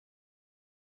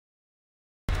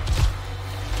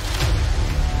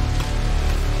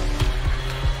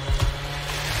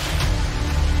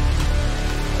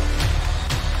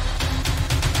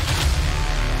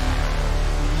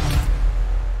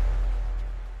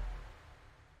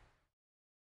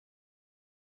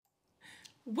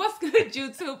What's good,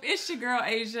 YouTube? It's your girl,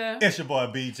 Asia. It's your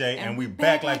boy, BJ, and we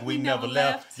back like we never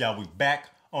left. Y'all, we back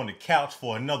on the couch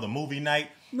for another movie night.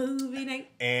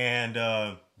 And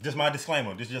just my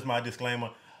disclaimer. This is just my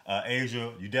disclaimer.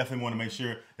 Asia, you definitely want to make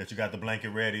sure that you got the blanket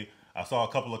ready. I saw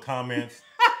a couple of comments.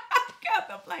 Got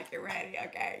the blanket ready.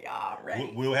 Okay, y'all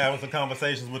ready. We were having some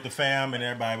conversations with the fam, and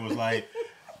everybody was like,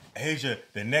 Asia,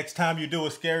 the next time you do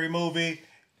a scary movie,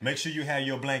 make sure you have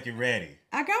your blanket ready.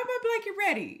 I got my blanket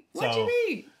ready. What you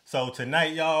mean? So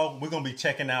tonight, y'all, we're going to be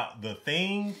checking out The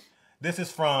Thing. This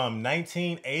is from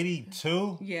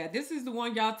 1982. Yeah, this is the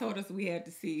one y'all told us we had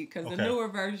to see because the newer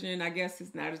version, I guess,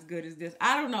 is not as good as this.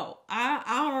 I don't know. I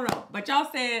don't know. But y'all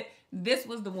said this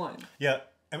was the one. Yeah.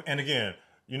 And again,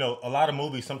 you know, a lot of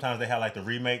movies, sometimes they have like the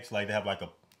remakes. Like they have like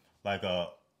a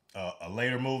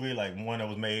later movie, like one that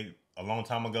was made a long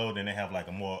time ago. Then they have like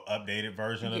a more updated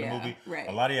version of the movie. Right.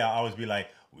 A lot of y'all always be like,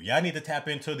 well, y'all need to tap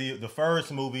into the first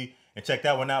movie and check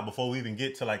that one out before we even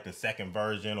get to like the second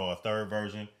version or a third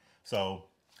version. So,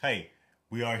 hey,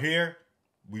 we are here.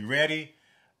 We ready.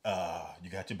 You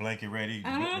got your blanket ready?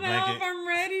 I don't know if I'm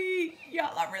ready.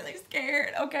 Y'all are really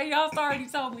scared. Okay, y'all already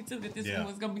told me too that this one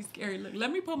was gonna be scary. Look, let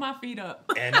me put my feet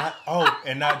up. And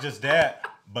not just that,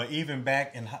 but even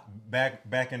back in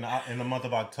the month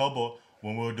of October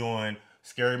when we were doing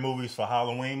scary movies for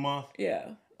Halloween month.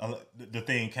 Yeah. The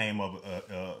Thing came up.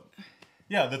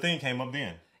 The Thing came up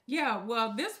then. Yeah,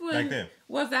 well, this one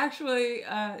was actually,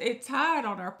 it tied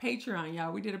on our Patreon,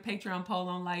 y'all. We did a Patreon poll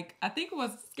on, like, I think it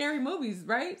was scary movies,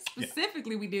 right?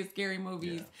 Specifically, we did scary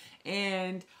movies. Yeah.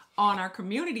 And on our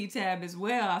community tab as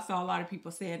well, I saw a lot of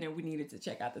people saying that we needed to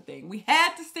check out The Thing. We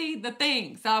had to see The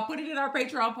Thing. So I put it in our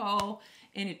Patreon poll,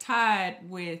 and it tied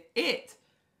with it,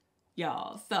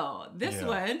 y'all. So this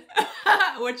one,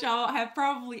 which y'all have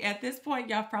probably, at this point,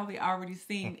 y'all probably already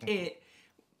seen it.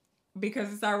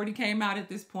 Because it's already came out at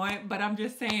this point, but I'm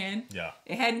just saying,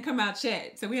 it hadn't come out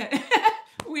yet. So we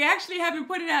actually haven't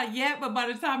put it out yet, but by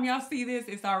the time y'all see this,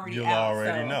 it's already out. You'll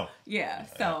already know. Yeah,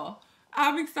 so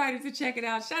I'm excited to check it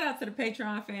out. Shout out to the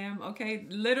Patreon fam, okay?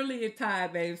 Literally it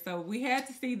tied, babe. So we had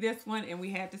to see this one, and we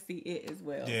had to see it as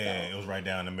well. Yeah, it was right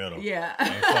down the middle. Yeah.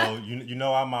 And so you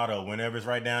know our motto, whenever it's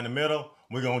right down the middle,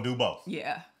 we're going to do both.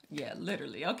 Yeah. Yeah,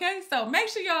 literally. Okay, so make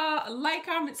sure y'all like,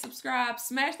 comment, subscribe,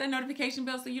 smash that notification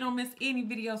bell so you don't miss any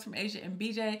videos from Asia and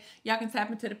BJ. Y'all can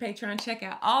tap into the Patreon, check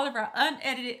out all of our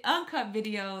unedited, uncut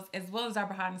videos, as well as our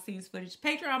behind-the-scenes footage,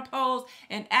 Patreon polls,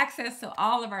 and access to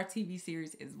all of our TV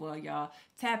series as well, y'all.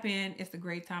 Tap in. It's a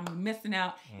great time. We're missing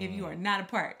out if you are not a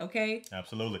part, okay?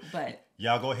 Absolutely. But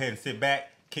y'all go ahead and sit back,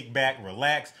 kick back,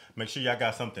 relax. Make sure y'all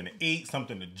got something to eat,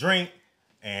 something to drink.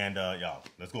 And y'all,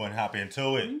 let's go ahead and hop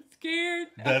into it. I'm scared.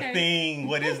 The Thing.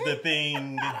 What is The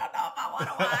Thing? I don't know if I want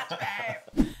to watch,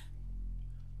 babe.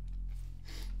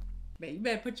 Babe, you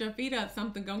better put your feet up.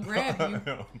 Something gonna grab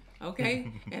you.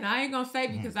 Okay? And I ain't gonna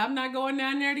save you because I'm not going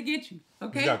down there to get you.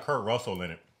 Okay? You got Kurt Russell in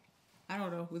it. I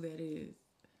don't know who that is.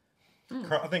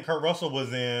 I think Kurt Russell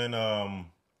was in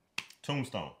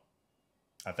Tombstone.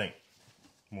 I think.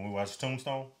 When we watched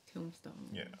Tombstone. Tombstone.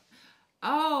 Yeah.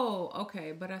 Oh,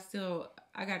 okay. But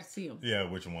I got to see him. Yeah,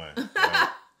 which one?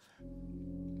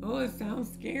 Oh, it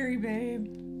sounds scary, babe.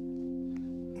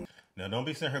 Now, don't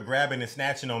be sitting here grabbing and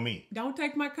snatching on me. Don't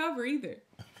take my cover either.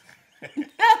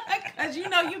 Because you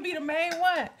know you be the main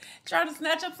one. Trying to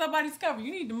snatch up somebody's cover.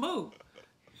 You need to move.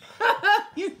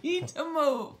 You need to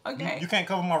move, okay? You can't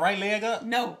cover my right leg up?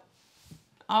 No.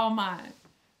 All mine.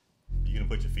 You're going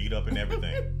to put your feet up and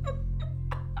everything.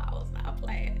 I was not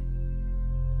playing.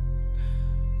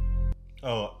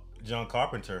 Oh, John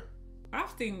Carpenter.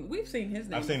 We've seen his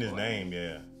name. I've seen his name,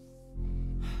 yeah.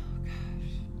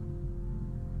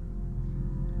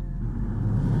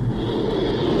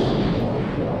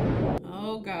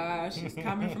 Oh gosh, he's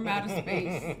coming from outer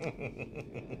space.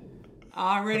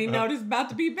 I already know this is about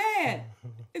to be bad.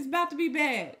 It's about to be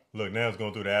bad. Look, now it's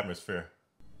going through the atmosphere.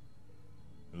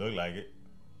 It look like it.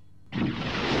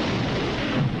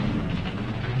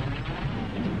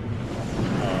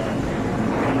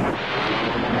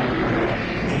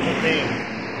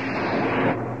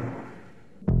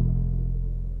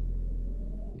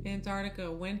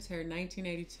 Antarctica winter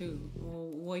 1982.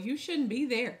 Well, you shouldn't be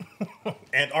there.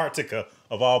 Antarctica,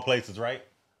 of all places, right?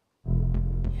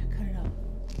 Yeah, cut it off.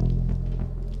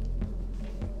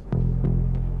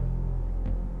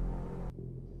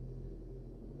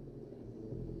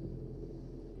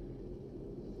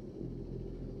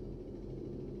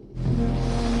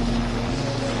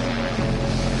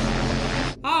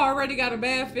 I already got a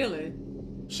bad feeling.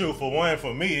 Shoot, for one,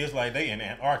 for me, it's like they in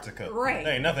Antarctica. Right.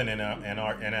 There ain't nothing in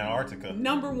Antarctica.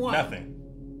 Number one. Nothing.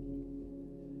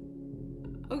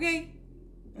 Okay.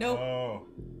 Nope. Oh.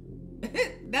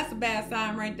 That's a bad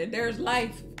sign right there. There's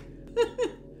life.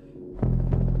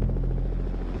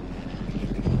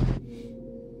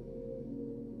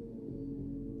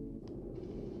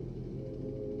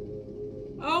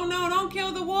 Oh no, don't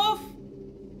kill the wolf.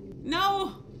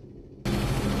 No.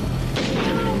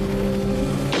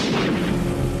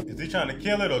 Is he trying to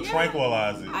kill it or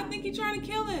tranquilize it? I think he's trying to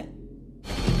kill it.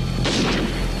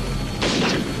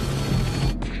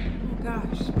 Oh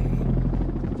gosh, man.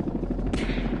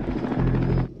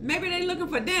 Maybe they looking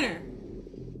for dinner.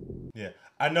 Yeah,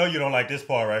 I know you don't like this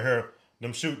part right here.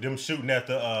 Them shooting at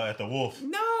the wolf.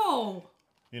 No.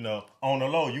 You know, on the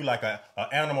low, you like a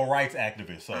animal rights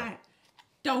activist. So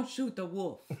don't shoot the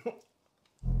wolf.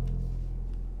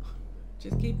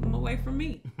 Just keep him away from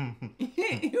me.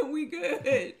 We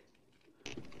good.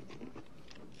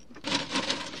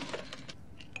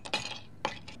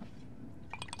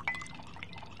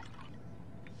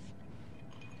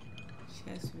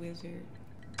 Chess wizard.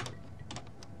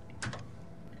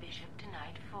 Bishop to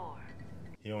knight 4.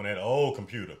 He on that old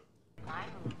computer. My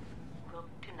move. Rook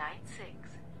to knight 6.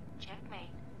 Checkmate.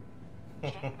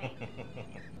 Checkmate.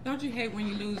 Don't you hate when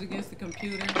you lose against the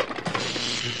computer?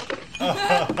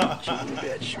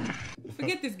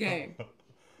 Forget this game.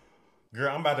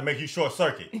 Girl, I'm about to make you short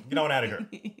circuit. Get on out of here.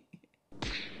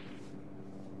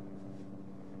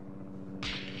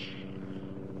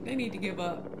 They need to give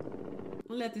up.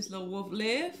 Let this little wolf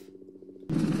live.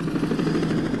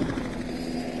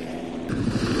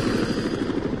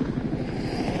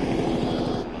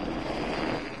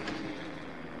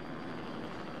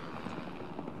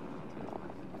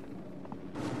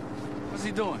 What's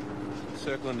he doing?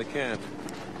 Circling the camp.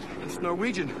 It's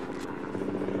Norwegian.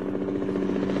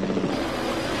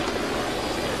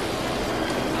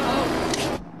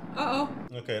 Uh-oh.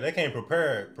 Okay, they came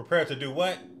prepared. Prepared to do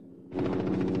what?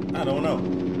 I don't know.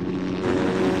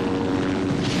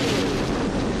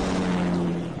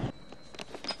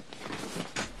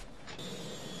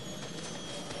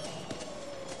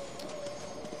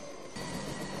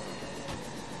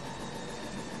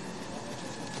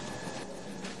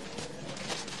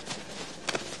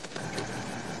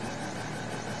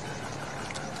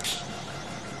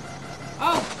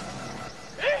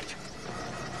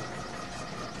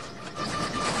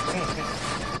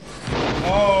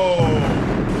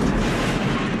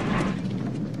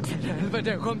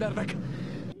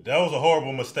 That was a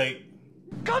horrible mistake.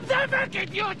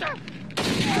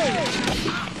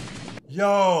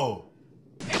 Yo!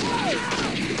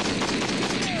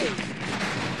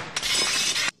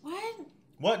 What?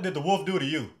 What did the wolf do to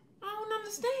you? I don't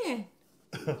understand.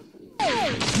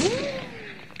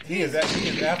 He is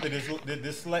after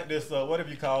this whatever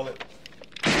you call it,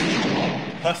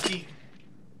 husky.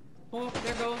 Oh,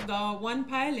 there goes the one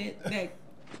pilot that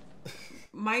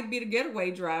might be the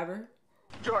getaway driver.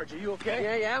 George, are you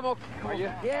okay? Yeah, I'm okay. Are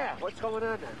you? Yeah, what's going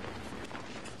on then?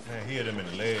 Man, he hit him in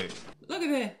the leg. Look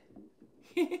at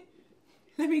that.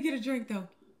 Let me get a drink, though.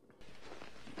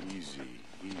 Easy.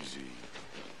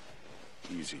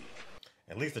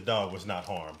 At least the dog was not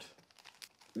harmed.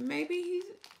 Maybe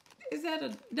is that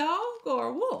a dog or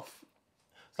a wolf?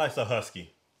 It's like a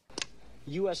husky.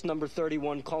 U.S. number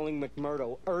 31 calling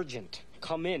McMurdo. Urgent.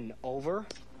 Come in. Over.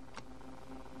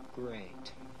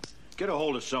 Great. Get a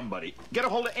hold of somebody. Get a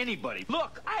hold of anybody.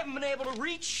 Look, I haven't been able to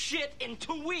reach shit in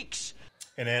 2 weeks.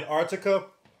 In Antarctica,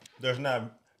 there's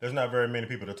not very many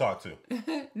people to talk to.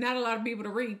 Not a lot of people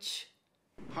to reach.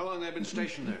 How long have they been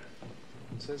stationed there?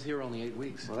 It says here only 8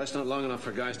 weeks. Well, that's not long enough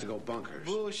for guys to go bonkers.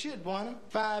 Bullshit, Donna.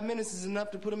 5 minutes is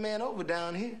enough to put a man over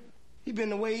down here. He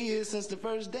been the way he is since the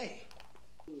first day.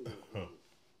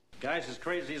 Guys as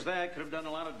crazy as that could have done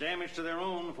a lot of damage to their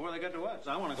own before they got to us.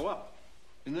 I want to go up.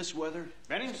 In this weather?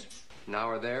 Bennings? An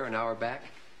hour there, an hour back.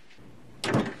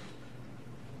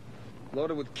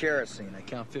 Loaded with kerosene. I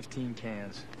count 15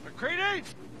 cans. McCready!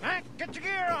 Hank, get your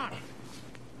gear on!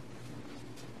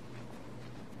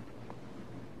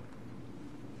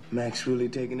 Mac's really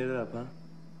taking it up, huh?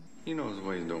 He knows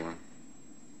what he's doing.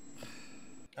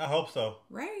 I hope so.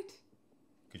 Right?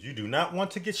 Because you do not want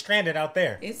to get stranded out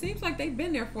there. It seems like they've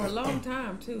been there for a long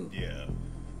time, too. Yeah.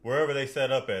 Wherever they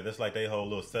set up at, that's like they whole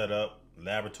little setup,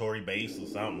 laboratory base or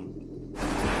something.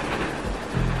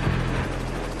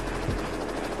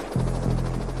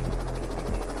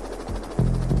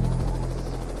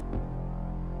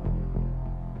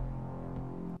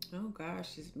 Oh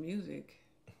gosh, this music.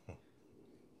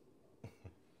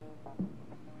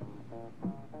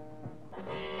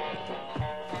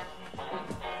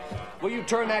 Will you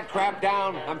turn that crap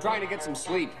down? I'm trying to get some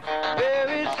sleep.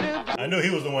 I knew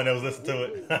he was the one that was listening to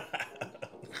it.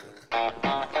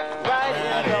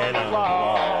 Right on the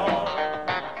wall.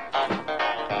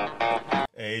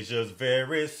 Asia's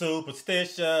very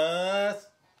superstitious.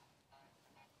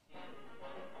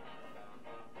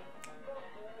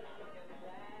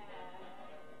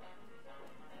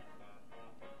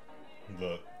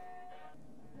 Look.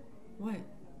 What?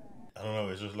 I don't know.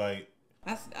 It's just like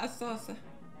I saw a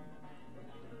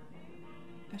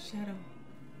shadow.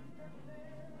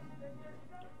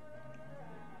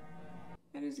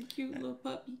 That is a cute little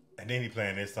puppy. And then he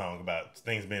playing this song about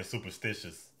things being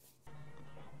superstitious.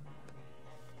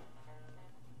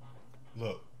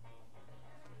 Look.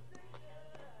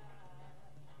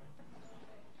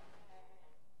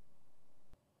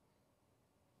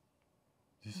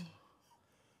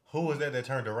 Who was that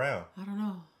turned around? I don't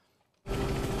know.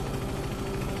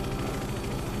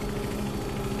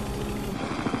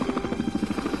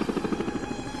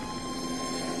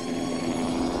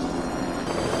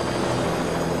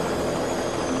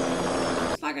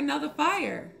 It's like another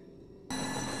fire.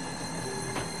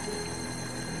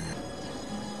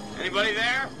 Anybody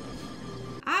there?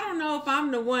 I don't know if I'm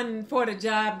the one for the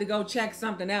job to go check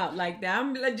something out like that.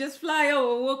 I'm like, just fly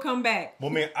over, we'll come back.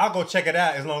 Well, man, I'll go check it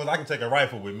out as long as I can take a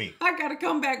rifle with me. I gotta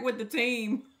come back with the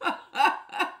team.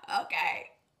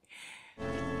 Okay.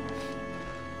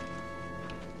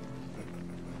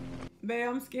 Man,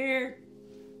 I'm scared.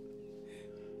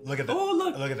 Look at the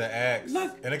look at the axe.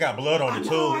 Look. And it got blood on it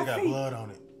too. It got see. blood on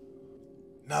it.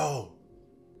 No.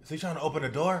 Is he trying to open the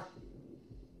door?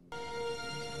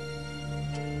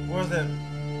 Where's that?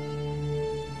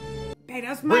 Hey,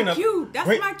 that's my cue.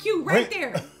 That's my cue right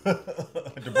there.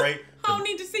 The break. I don't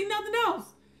need to see nothing else.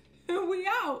 We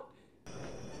out.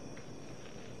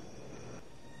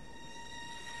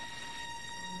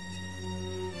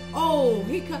 Oh,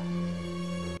 he cut.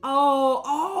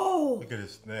 Oh. Look at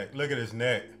his neck. Look at his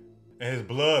neck. And his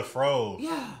blood froze.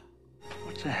 Yeah.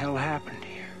 What the hell happened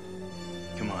here?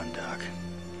 Come on, Doc.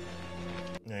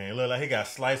 Man, it looked like he got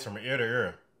sliced from ear to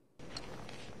ear.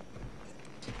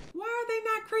 Why are they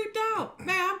not creeped out?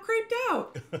 Man, I'm creeped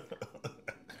out.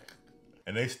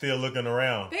 And they still looking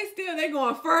around. They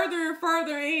going further and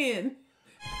further in.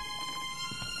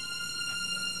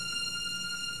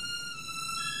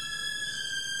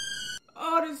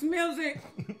 Oh, this music.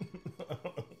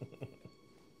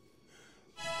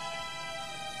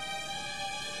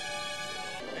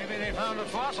 Maybe they found a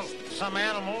fossil. Some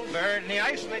animal buried in the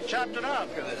ice and they chopped it up.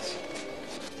 Look at this.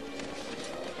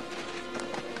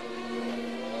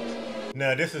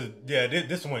 Now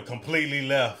this went completely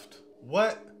left.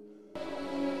 What?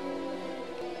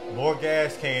 More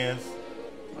gas cans.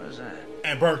 What is that?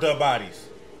 And burnt up bodies.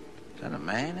 Is that a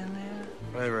man in there?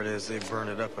 Whatever it is, they burned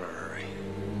it up in a hurry.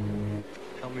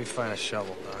 Help me find a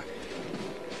shovel, Doc.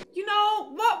 You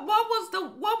know what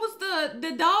was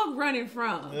the dog running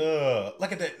from?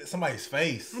 Look at that, somebody's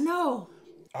face. I know.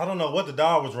 I don't know what the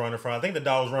dog was running from. I think the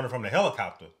dog was running from the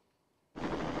helicopter.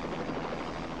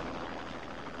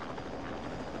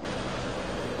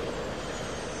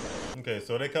 Okay,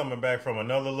 so they coming back from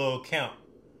another little camp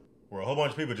where a whole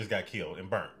bunch of people just got killed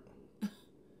and burnt.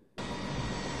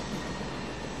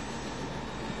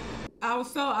 I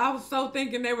was so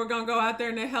thinking they were gonna go out there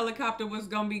and the helicopter was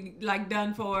gonna be like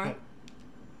done for.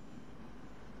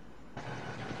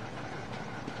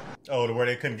 Oh, to where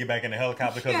they couldn't get back in the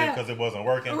helicopter because it wasn't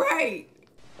working. Right.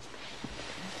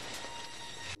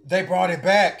 They brought it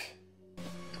back.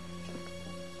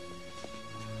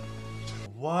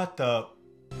 What the?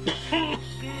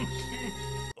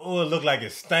 Oh, it looked like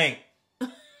it stank. Man,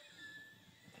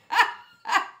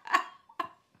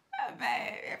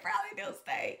 it probably do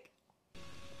stink.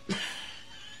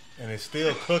 And it's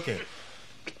still cooking.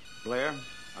 Blair,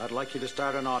 I'd like you to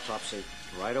start an autopsy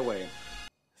right away.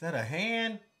 Is that a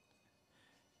hand?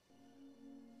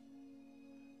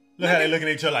 Look how they looking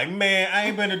at each other like, man, I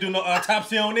ain't gonna do no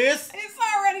autopsy on this. It's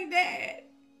already dead.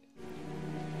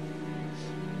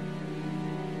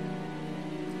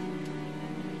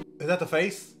 Is that the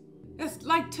face? It's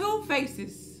like two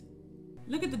faces.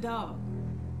 Look at the dog.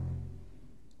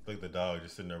 Look at the dog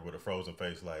just sitting there with a frozen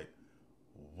face like,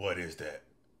 what is that?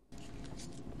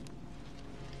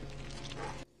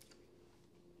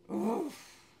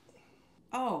 Oof.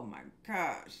 Oh my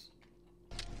gosh.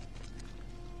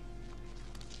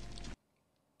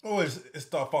 Oh, it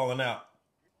start falling out.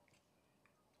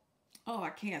 Oh, I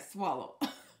can't swallow.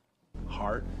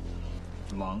 Heart,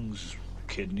 lungs,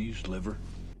 kidneys, liver.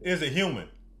 Is it human?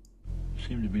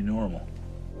 Seem to be normal.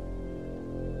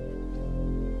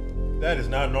 That is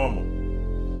not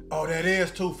normal. Oh, that is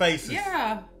two faces.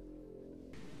 Yeah.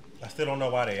 I still don't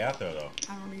know why they out there though.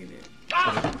 I don't need it.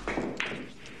 Ah!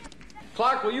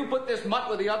 Clark, will you put this mutt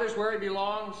with the others where he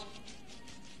belongs?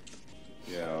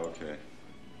 Yeah, okay.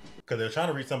 Because they're trying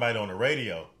to reach somebody on the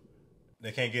radio.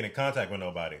 they can't get in contact with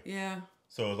nobody. Yeah.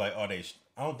 So it's like, I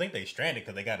don't think they stranded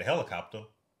because they got a helicopter.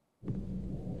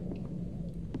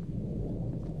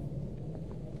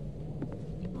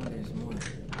 Oh, there's more.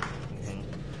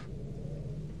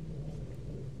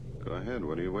 Go ahead.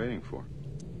 What are you waiting for?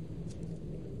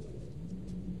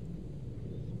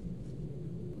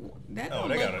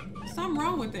 Something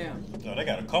wrong with them. No, they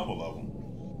got a couple of them.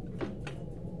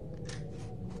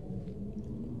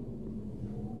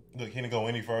 Look, he didn't go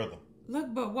any further.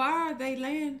 Look, but why are they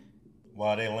laying?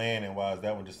 Why are they laying and why is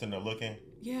that one just sitting there looking?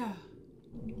 Yeah.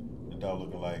 The dog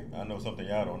looking like, I know something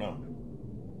y'all don't know.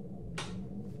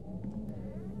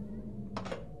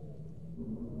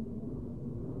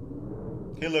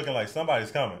 He looking like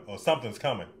somebody's coming or something's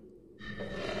coming.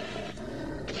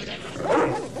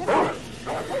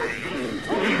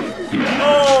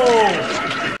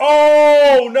 Oh!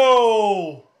 Oh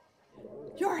no!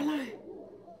 You're lying.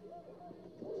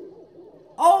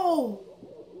 Oh!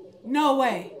 No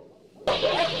way.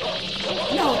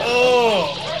 No.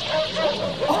 Oh!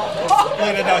 Look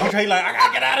at that dog. He's like, I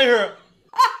gotta get out of here.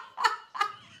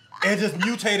 It just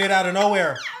mutated out of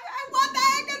nowhere. What the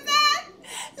heck is that?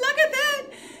 Look at that.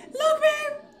 Look,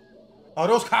 babe. Oh,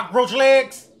 those cockroach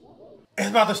legs? It's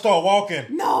about to start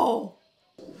walking. No.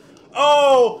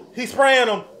 Oh, he's spraying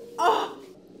them. Oh.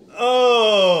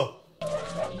 Oh.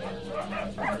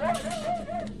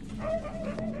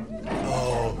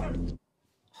 Oh, God.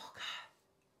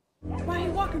 Why are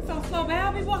you walking so slow, babe?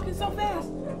 I'll be walking so fast.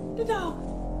 The dog.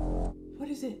 What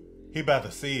is it? He about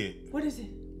to see it. What is it?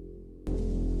 Cut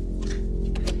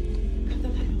the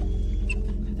light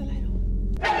on. Cut the light on.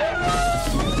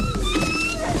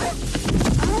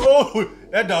 Oh,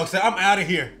 that dog said, I'm out of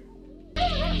here.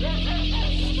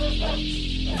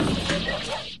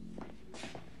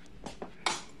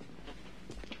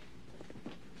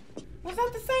 Was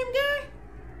that the same guy?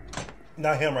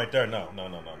 Not him right there. No.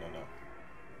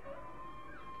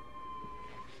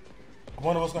 I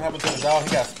wonder what's gonna happen to the dog.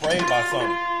 He got sprayed by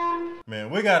something.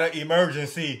 Man, we got an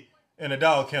emergency in the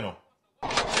dog kennel.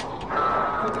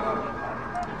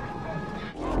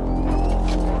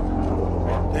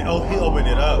 Oh, he opened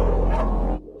it up.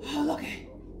 Oh, look at it.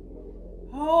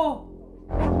 Oh.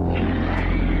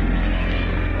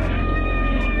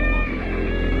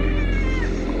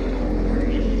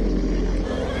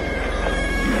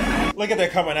 Look at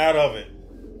that coming out of it.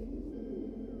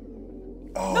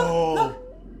 Oh. Look.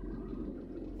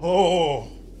 Oh.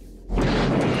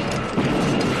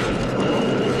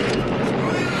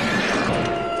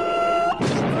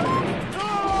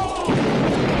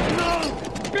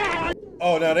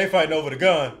 Oh, now they fighting over the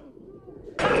gun.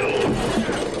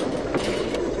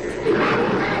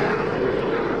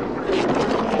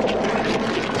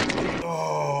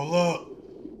 Oh, look.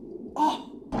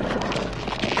 Oh.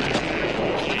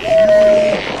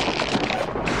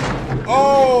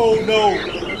 Oh, no.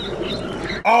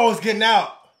 Oh, it's getting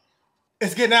out.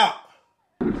 It's getting out.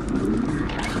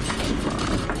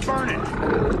 Burn it.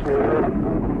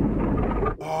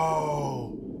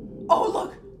 Oh. Oh,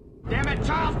 look. Damn it,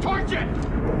 Charles, torch it.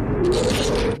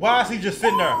 Why is he just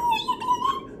sitting there?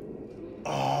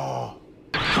 Oh.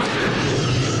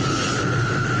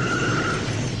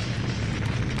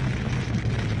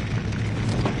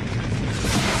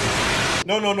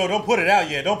 No, don't put it out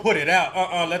yet. Don't put it out.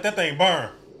 Let that thing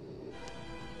burn.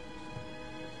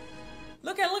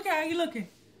 Look how you looking.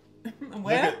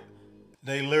 Well,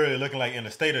 they literally looking like in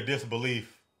a state of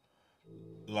disbelief.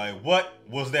 Like, what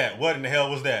was that? What in the hell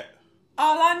was that?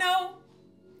 all I know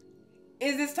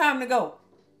is it's time to go.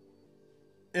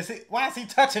 Why is he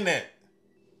touching that?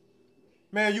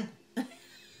 Man, you...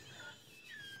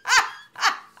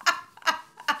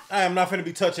 I am not finna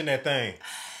be touching that thing.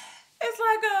 It's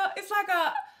like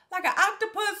an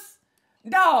octopus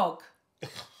dog. It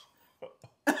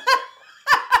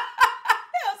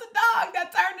was a dog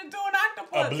that turned into an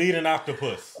octopus. A bleeding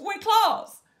octopus. With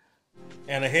claws.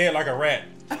 And a head like a rat.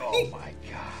 Oh my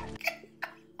God.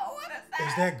 What is that?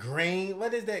 Is that green?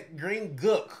 What is that green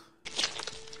gook?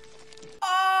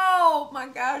 Oh my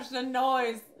gosh, the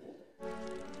noise.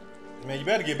 Man, you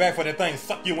better get back for that thing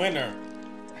suck you in there.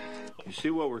 You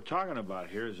see, what we're talking about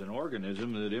here is an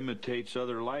organism that imitates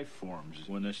other life forms.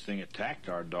 When this thing attacked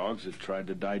our dogs, it tried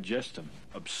to digest them,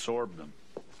 absorb them,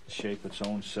 shape its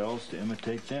own cells to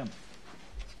imitate them.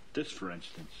 This, for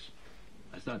instance,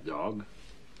 that's not dog.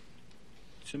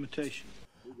 It's imitation.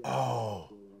 Oh.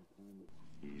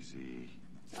 Easy.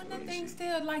 Wasn't that thing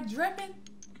still like dripping?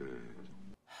 Good.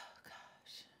 Oh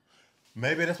gosh.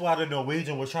 Maybe that's why the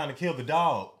Norwegian was trying to kill the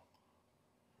dog.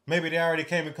 Maybe they already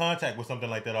came in contact with something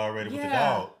like that already with the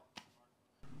dog.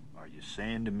 Are you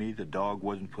saying to me the dog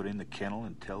wasn't put in the kennel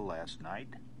until last night?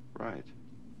 Right.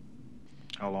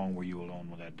 How long were you alone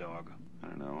with that dog? I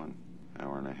don't know, an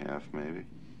hour and a half, maybe.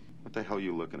 What the hell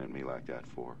you looking at me like that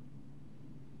for?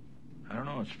 I don't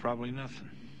know. It's probably nothing.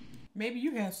 Maybe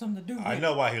you have something to do with it. I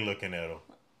know why he looking at her.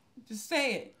 Just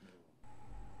say it.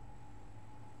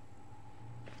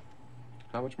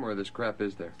 How much more of this crap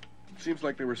is there? Seems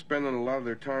like they were spending a lot of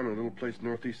their time in a little place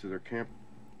northeast of their camp.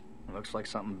 It looks like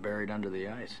something buried under the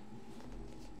ice.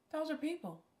 Those are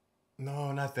people.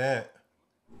 No, not that.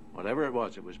 Whatever it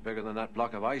was bigger than that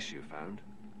block of ice you found.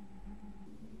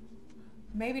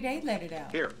 Maybe they let it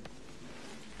out. Here.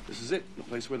 This is it. The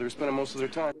place where they were spending most of their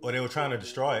time. Or they were trying to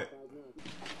destroy it.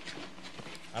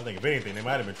 I think if anything, they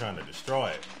might have been trying to destroy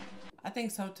it. I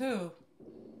think so too.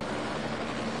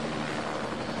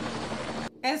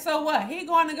 And so what? He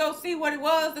going to go see what it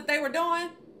was that they were doing?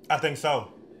 I think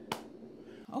so.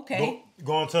 Okay.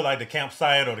 Going to like the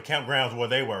campsite or the campgrounds where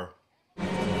they were.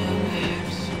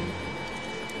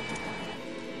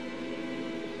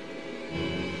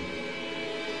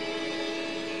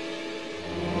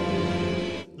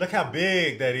 Look how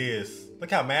big that is. Look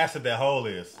how massive that hole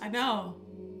is. I know.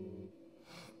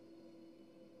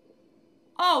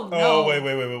 Oh, no. Oh, wait.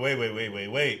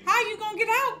 How you gonna get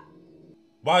out?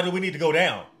 Why do we need to go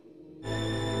down?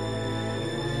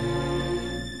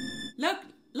 Look,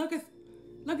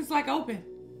 it's like open.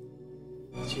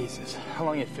 Jesus, how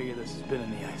long you figure this has been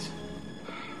in the ice?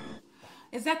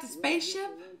 Is that the spaceship?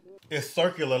 It's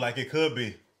circular like it could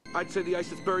be. I'd say the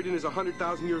ice it's buried in is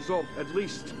 100,000 years old, at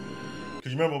least.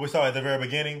 Because you remember what we saw at the very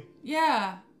beginning?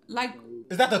 Yeah, like...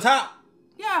 Is that the top?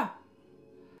 Yeah.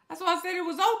 That's why I said it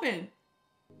was open.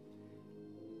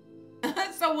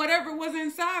 So whatever was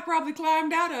inside probably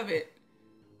climbed out of it.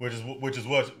 Which is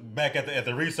what's back at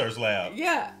the research lab.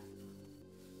 Yeah.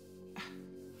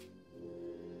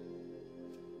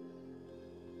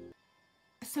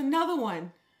 It's another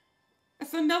one.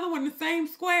 It's another one, the same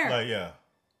square. Like, yeah.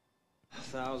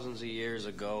 Thousands of years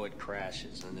ago, it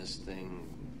crashes, and this thing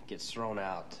gets thrown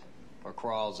out, or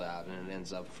crawls out, and it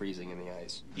ends up freezing in the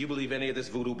ice. You believe any of this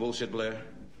voodoo bullshit, Blair?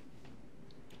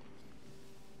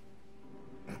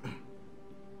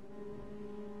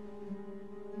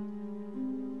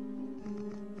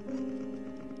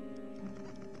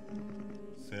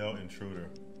 Cell intruder.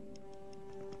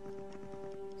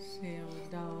 Cell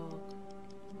dog.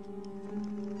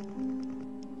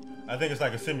 I think it's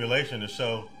like a simulation to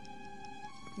show.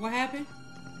 What happened?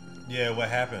 Yeah, what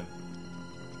happened?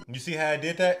 You see how I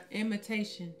did that?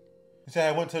 Imitation. You see how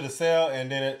I went to the cell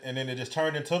and then it just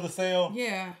turned into the cell?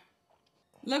 Yeah.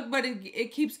 Look, but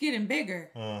it keeps getting bigger.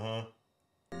 Uh-huh.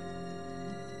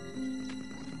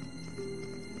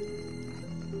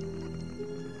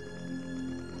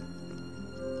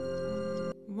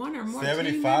 One or more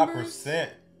 75%.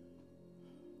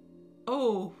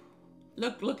 Oh,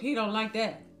 look, he don't like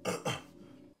that.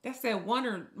 That said one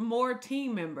or more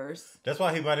team members. That's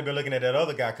why he might have been looking at that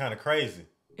other guy kind of crazy.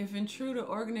 If intruder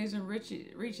organism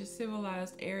reaches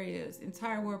civilized areas,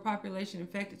 entire world population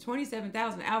infected,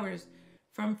 27,000 hours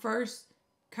from first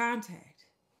contact.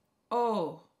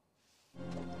 Oh.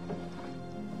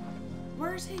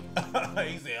 Where is he?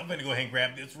 He said, I'm gonna go ahead and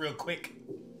grab this real quick.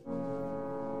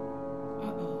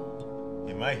 Uh-oh.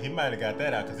 He might have got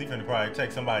that out because he's gonna probably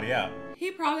take somebody out. He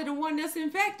probably the one that's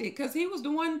infected because he was the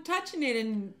one touching it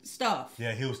and stuff.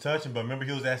 Yeah, he was touching, but remember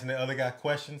he was asking the other guy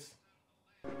questions?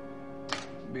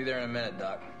 Be there in a minute,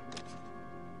 Doc.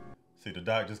 See, the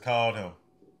doc just called him.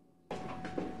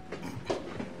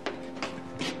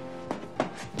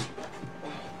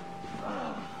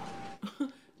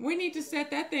 We need to set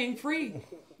that thing free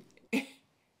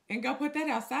and go put that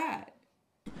outside.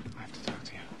 I have to talk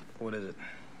to you. What is it?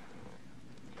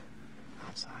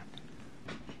 Outside.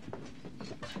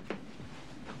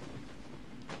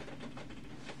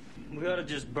 We ought to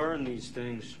just burn these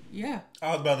things. Yeah.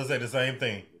 I was about to say the same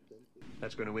thing.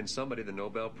 That's going to win somebody the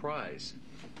Nobel Prize.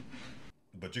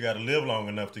 But you got to live long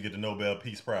enough to get the Nobel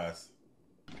Peace Prize.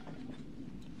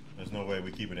 There's no way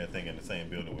we're keeping that thing in the same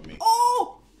building with me.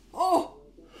 Oh! Oh!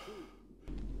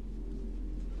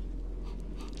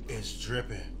 It's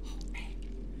dripping.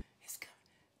 It's coming.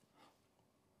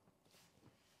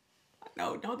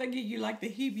 No, don't they give you like the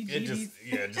heebie-jeebies?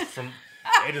 It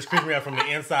just creeps me out from the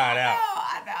inside out.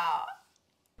 I know.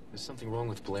 There's something wrong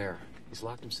with Blair. He's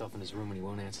locked himself in his room and he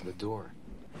won't answer the door.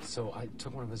 So I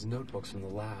took one of his notebooks from the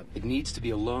lab. It needs to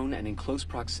be alone and in close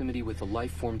proximity with the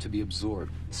life form to be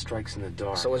absorbed. It strikes in the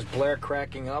dark. So is Blair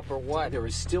cracking up or what? There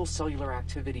is still cellular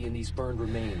activity in these burned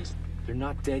remains. They're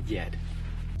not dead yet.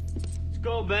 Let's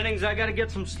go, Bennings. I gotta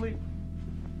get some sleep.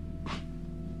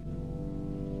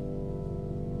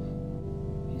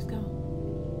 He's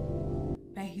gone.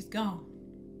 Hey, he's gone.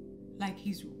 Like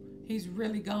he's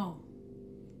really gone.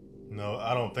 No,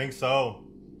 I don't think so.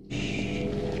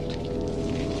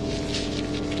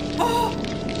 Oh,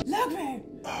 look, man.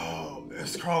 Oh,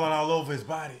 it's crawling all over his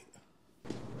body.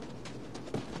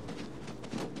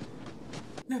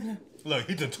 Look, look. Look,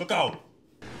 he just took off.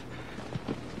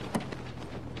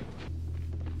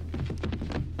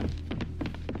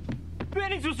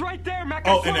 Benny's was right there, Mac.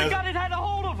 Oh, I swear to God, it had a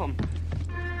hold of him.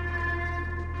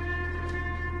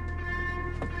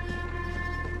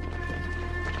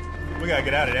 We gotta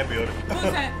get out of that building.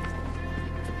 Who's that?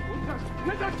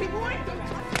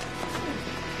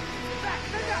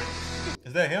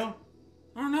 Is that him?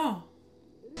 I don't know.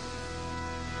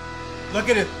 Look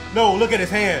at it. No, look at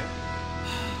his hand.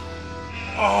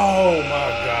 Oh my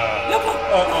God. Look.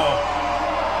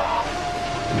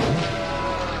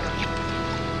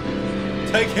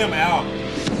 Take him out.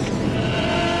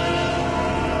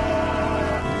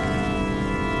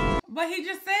 But he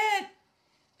just said,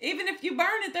 even if you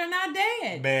burn it, they're not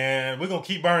dead. Man, we're gonna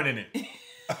keep burning it.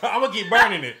 I'm gonna keep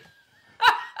burning it.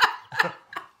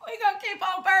 We're gonna keep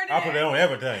on burning it. I'll put it on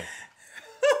everything.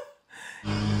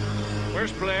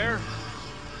 Where's Blair?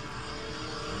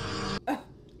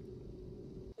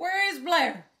 Where is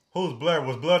Blair? Who's Blair?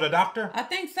 Was Blair the doctor? I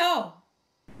think so.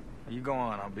 You go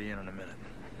on, I'll be in a minute.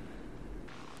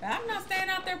 I'm not staying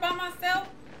out there by myself.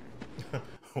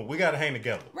 We gotta hang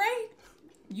together. Right?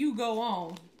 You go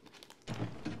on.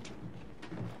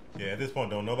 Yeah, at this point,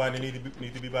 don't nobody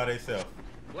need to be by themselves.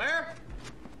 Blair?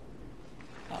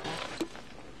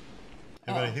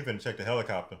 He finna check the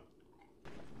helicopter.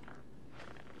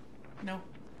 No.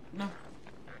 No.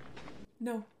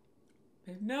 No.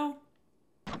 Babe, no.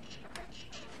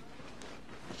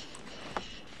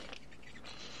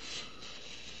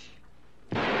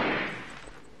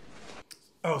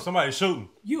 Oh, somebody's shooting.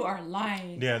 You are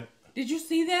lying. Yeah. Did you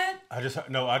see that? I just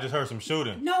heard some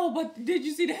shooting. No, but did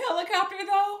you see the helicopter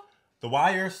though? The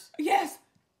wires? Yes.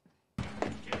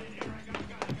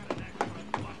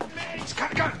 He's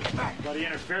got a gun. Bloody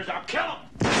interferes, I'll kill him.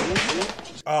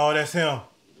 Oh, that's him.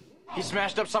 He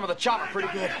smashed up some of the chopper pretty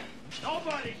good.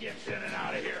 Nobody gets in and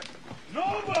out of here.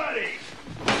 Nobody.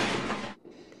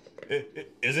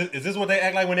 Is this what they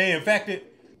act like when they infected?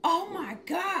 Oh my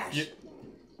gosh. Yeah.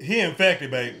 He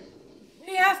infected, babe.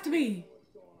 He has to be.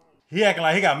 He acting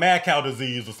like he got mad cow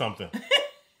disease or something. And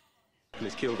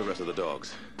he's killed the rest of the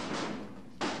dogs.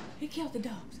 He killed the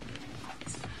dogs.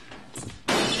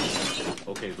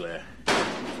 Okay, Blair.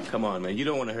 Come on, man. You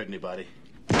don't want to hurt anybody.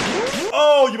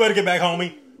 Oh, you better get back,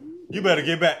 homie. You better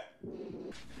get back.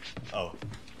 Oh.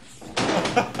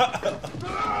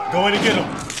 Go in and get him.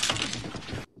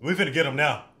 We finna get him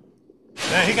now.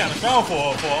 Man, he kind of strong for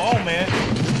an old man.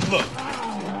 Look.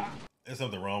 There's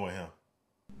something wrong with him.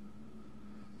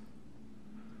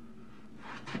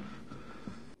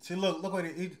 See, look what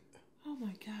he... Oh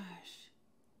my gosh.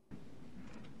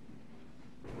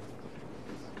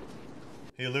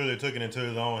 He literally took it into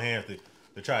his own hands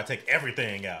to try to take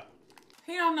everything out.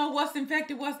 He don't know what's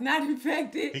infected, what's not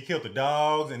infected. He killed the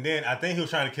dogs, and then I think he was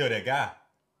trying to kill that guy.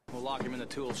 We'll lock him in the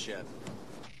tool shed.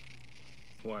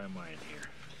 Why am I in here?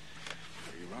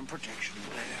 You're on protection,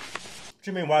 Blair. What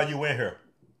you mean, why you in here?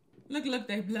 Look,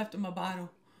 they left him a bottle.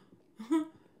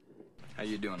 How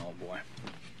you doing, old boy?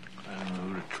 I don't know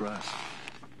who to trust.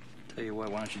 Tell you what,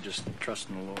 why don't you just trust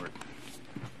in the Lord?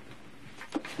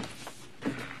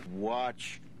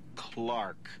 Watch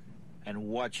Clark. And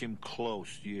watch him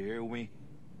close. Do you hear me?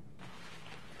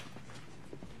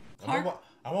 I'm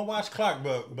gonna watch Clark,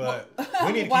 but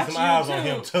we need to keep some eyes on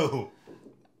him too.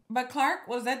 But Clark,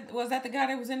 was that the guy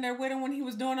that was in there with him when he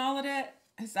was doing all of that?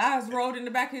 His eyes rolled in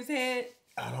the back of his head.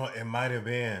 It might have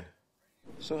been.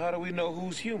 So how do we know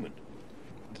who's human?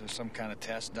 Is there some kind of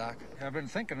test, Doc? I've been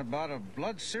thinking about a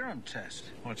blood serum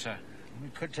test. What's that? We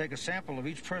could take a sample of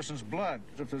each person's blood.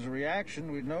 If there's a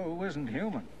reaction, we'd know who isn't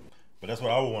human. But that's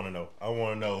what I would want to know. I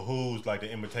want to know who's like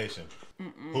the imitation.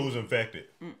 Who's infected.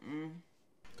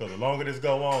 Because the longer this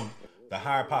go on, the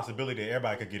higher possibility that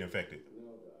everybody could get infected.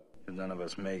 If none of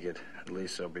us make it, at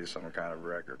least there'll be some kind of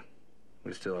record.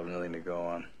 We still have nothing to go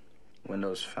on.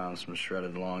 Windows found some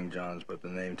shredded long johns, but the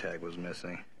name tag was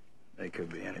missing. They could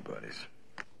be anybody's.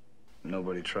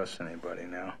 Nobody trusts anybody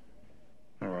now.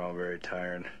 We're all very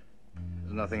tired.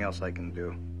 There's nothing else I can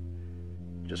do.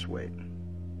 Just wait.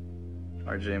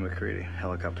 R.J. McCready,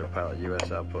 helicopter pilot,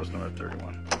 U.S. Outpost number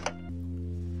 31.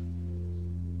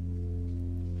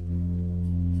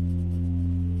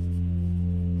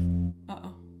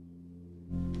 Uh-oh.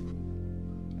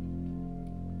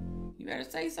 You better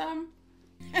say something.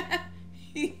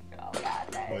 Oh,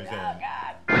 God. What Oh,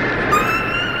 God.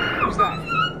 Who's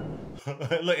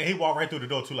that? Look, he walked right through the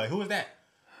door too. Like, who is that?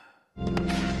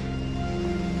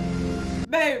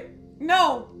 Babe,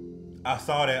 No. I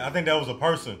saw that. I think that was a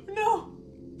person. No.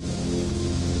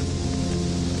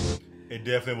 It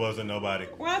definitely wasn't nobody.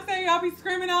 When I say y'all be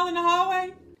screaming all in the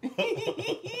hallway. No.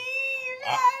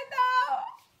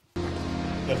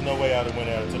 There's no way I'd have went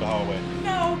out into the hallway.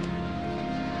 No.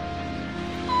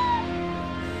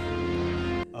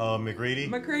 McCready?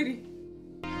 McCready.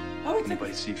 Oh,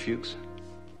 anybody see Fuchs?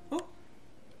 Oh,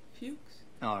 Fuchs.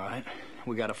 All right,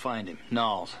 we gotta find him.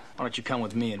 Knowles, why don't you come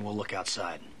with me and we'll look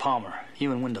outside. Palmer,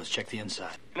 you and Windows check the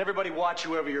inside. And everybody watch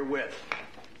whoever you're with.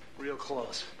 Real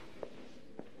close.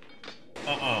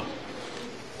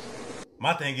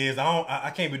 My thing is,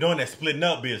 I can't be doing that splitting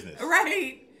up business.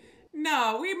 Right.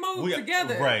 No, we move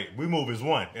together. Right. We move as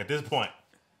one at this point.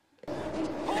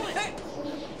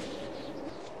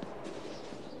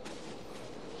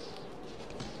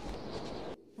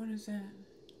 What is that?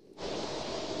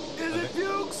 Is it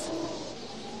Fuchs?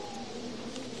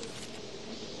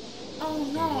 Oh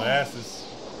no. Glasses.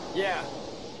 Yeah.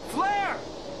 Flare!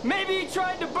 Maybe he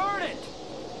tried to burn it.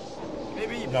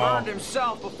 Maybe he No. burned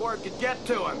himself before it could get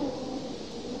to him.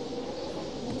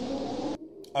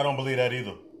 I don't believe that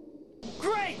either.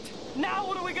 Great! Now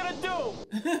what are we gonna do?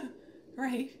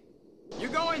 Right. You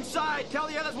go inside, tell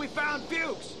the others we found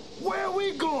Fuchs. Where are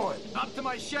we going? Up to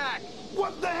my shack.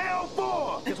 What the hell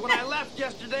for? Because when I left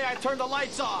yesterday, I turned the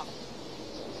lights off.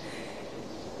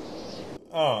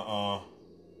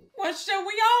 Well, sure,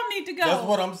 we all need to go. That's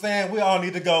what I'm saying. We all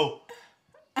need to go.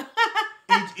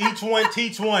 each one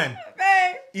teach one.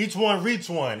 Babe. Each one reach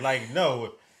one. Like,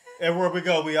 no. Everywhere we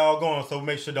go, we all going. So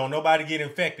make sure don't nobody get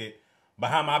infected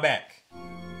behind my back.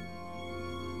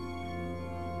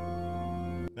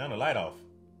 Now the light off.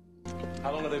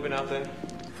 How long have they been out there?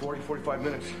 40, 45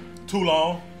 minutes. Too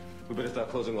long. We better start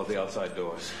closing off the outside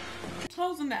doors.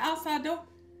 Closing the outside door.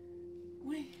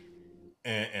 Wait.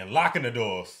 And locking the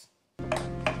doors.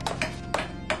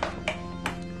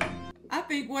 I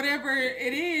think whatever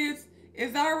it is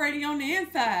already on the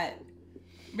inside.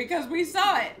 Because we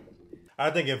saw it.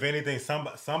 I think if anything,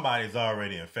 somebody's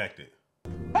already infected.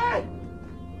 Hey!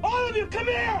 All of you, come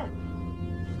here!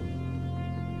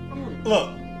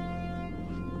 Look.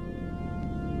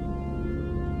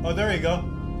 Oh, there you go.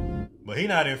 But he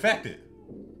not infected.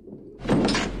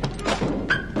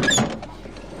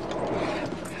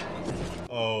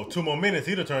 Oh, 2 more minutes,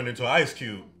 he'd have turned into an ice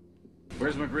cube.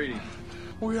 Where's McGreedy?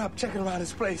 We're up checking around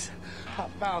this place. I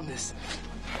found this.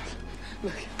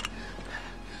 Look.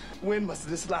 Wind must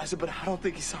have dislodged it, but I don't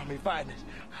think he saw me find it.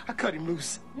 I cut him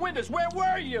loose. Windows, where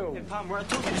were you? In Palmer, I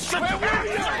told you to shut Where were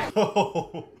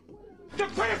you? The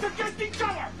players against each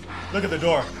other! Look at the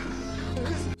door.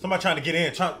 Somebody trying to get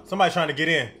in. Somebody trying to get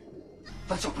in.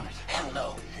 Let's open it. Hell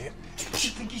no. You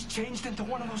think he's changed into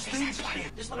one of those things?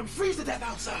 Just let him freeze to death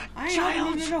outside.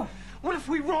 Child, what if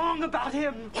we're wrong about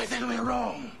him? Why then we're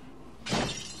wrong?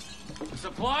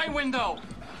 Supply window.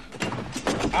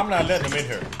 I'm not letting him in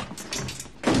here.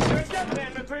 You're a dead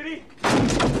man, McCready.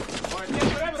 Or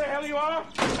whatever the hell you are.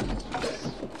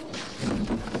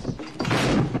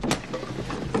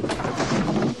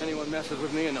 Anyone messes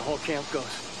with me and the whole camp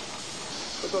goes.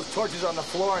 Put those torches on the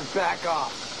floor and back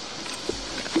off.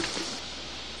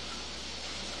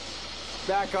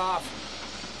 Back off.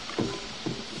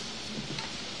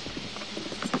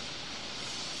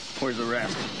 Where's the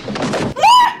rest?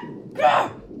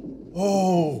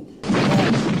 Oh.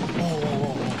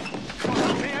 Come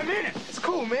on, man, I'm in it. It's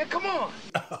cool, man. Come on.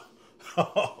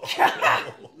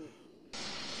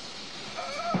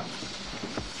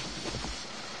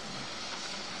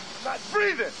 Not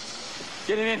breathing.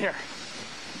 Get him in here.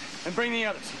 And bring the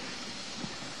others.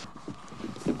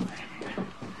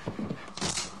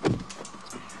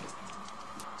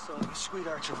 So, you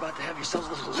sweethearts are about to have yourselves a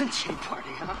little lynching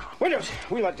party, huh? Windows,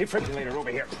 we want defibrillator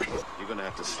over here. You're gonna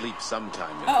have to sleep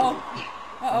sometime. Uh-oh.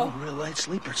 Uh-oh. Real light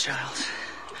sleeper, child.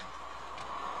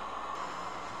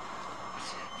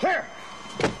 Clear.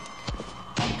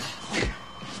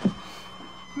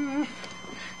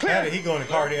 How did he go into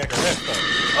cardiac arrest though?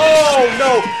 Oh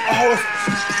no!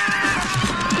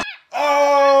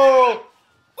 Oh!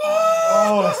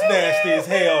 Oh, that's nasty as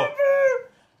hell.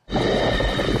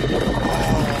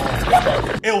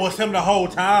 It was him the whole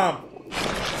time.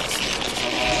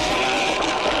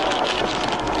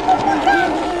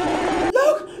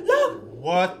 Look!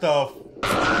 What the?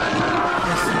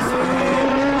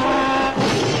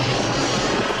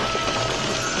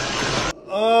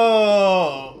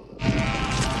 Oh!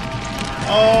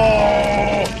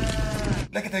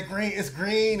 Look at the green. It's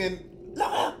green and.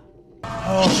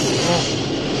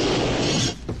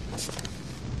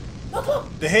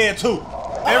 The head too.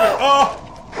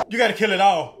 You gotta kill it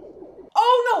all.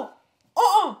 Oh no!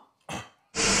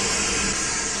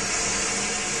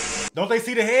 Don't they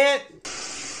see the head?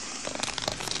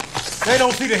 They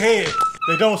don't see the head.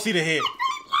 They don't see the head.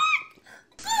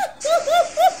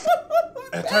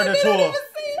 It turned into a...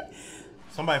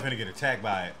 Somebody finna get attacked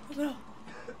by it.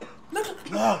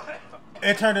 Look.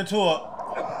 It turned into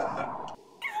a...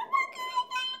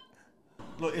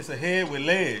 Look, it's a head with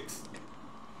legs.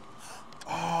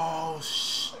 Oh,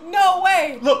 no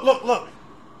way. Look.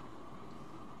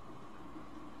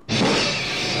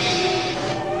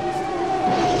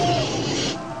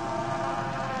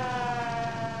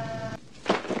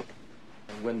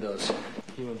 Windows.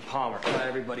 You and Palmer, tie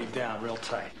everybody down real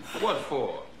tight. What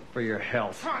for? For your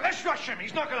health. Come on, let's rush him.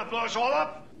 He's not gonna blow us all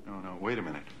up. No, wait a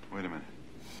minute.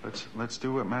 Let's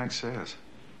do what Max says.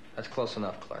 That's close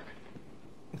enough, Clark.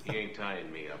 He ain't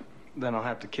tying me up. Then I'll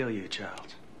have to kill you,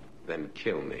 child. Then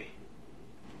kill me.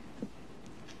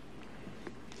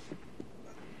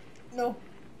 No.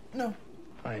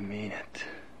 I mean it.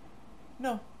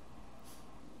 No.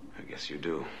 I guess you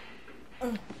do.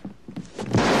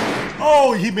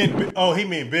 Oh, he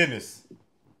mean business.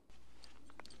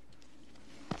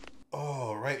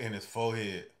 Oh, right in his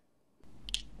forehead.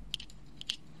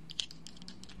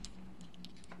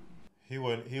 He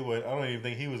would. I don't even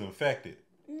think he was infected.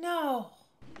 No.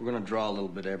 We're gonna draw a little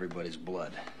bit of everybody's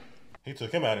blood. He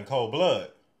took him out in cold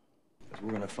blood. Because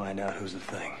we're gonna find out who's the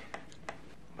thing.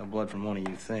 The blood from one of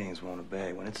you things won't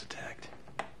obey when it's attacked.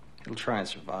 It'll try and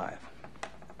survive.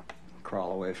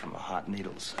 Crawl away from a hot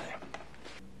needle, say.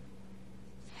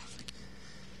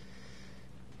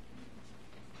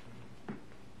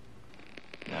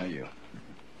 Now you.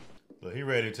 Look, he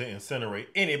ready to incinerate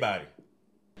anybody.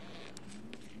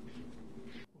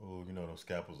 Oh, you know those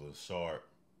scalpels are sharp.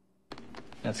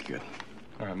 That's good.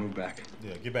 All right, move back.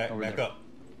 Yeah, get back. Back up.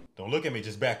 Don't look at me.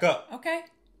 Just back up. Okay.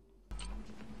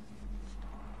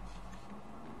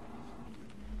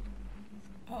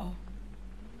 Uh-oh.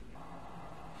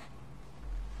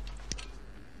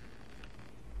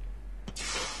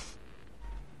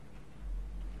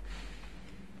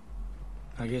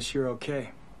 I guess you're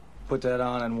okay. Put that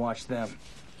on and watch them.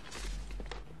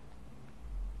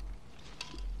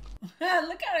 Look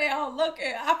how they all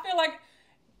looking. I feel like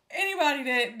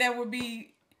anybody that would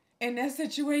be in that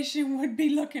situation would be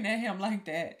looking at him like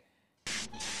that.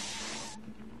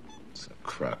 It's a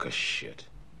crock of shit.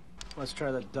 Let's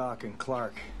try the Doc and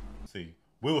Clark. See,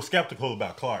 we were skeptical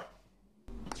about Clark.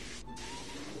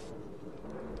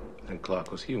 And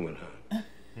Clark was human, huh?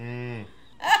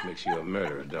 Which makes you a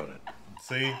murderer, don't it?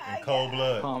 See, in cold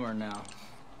blood. Palmer now.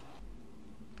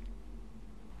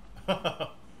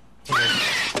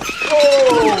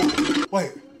 Oh!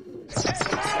 Wait.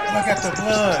 Look at the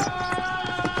blood.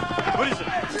 What is it?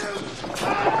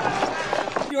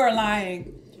 You are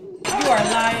lying. You are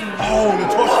lying. Oh, the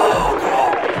torch.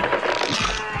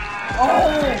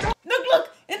 Oh! Look!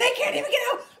 And they can't even get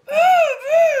out.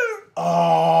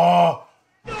 Oh!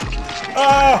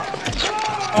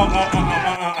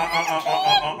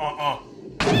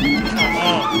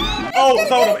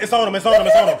 Oh, it's on him.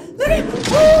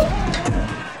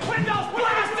 Windows,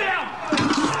 blast him!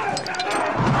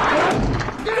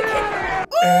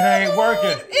 It ain't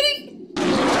working.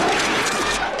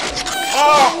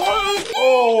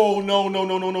 Oh, no.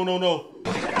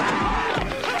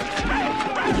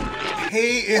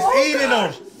 He is eating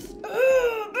them.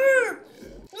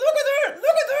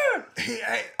 Look at that! He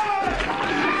ate.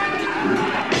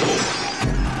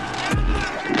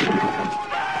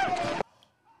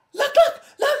 Look!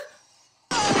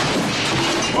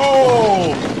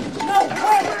 Oh! No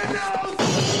way!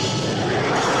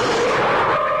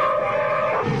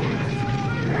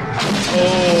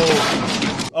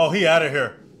 Oh, he out of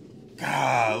here.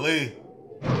 Golly.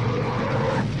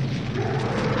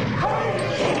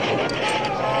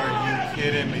 Are you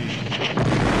kidding me?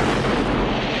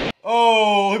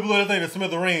 Oh, he blew that thing to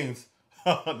smithereens.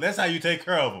 That's how you take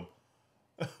care of him.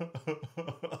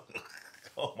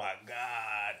 Oh my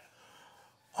God.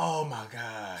 Oh my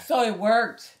God. So it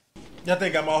worked. That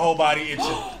thing got my whole body itching.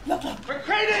 Look. You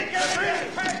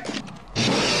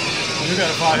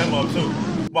gotta fire him up too.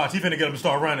 Watch, he finna get him to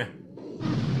start running.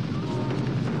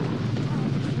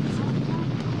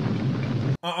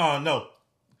 No.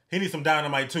 He needs some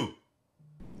dynamite too.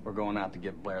 We're going out to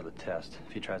give Blair the test.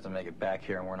 If he tries to make it back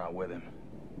here and we're not with him,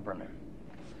 burn him.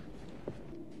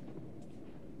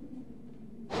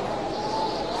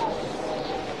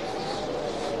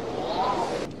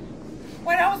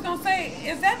 Wait, I was gonna say,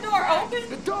 is that door open?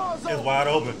 The door's open. It's wide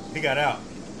open. He got out.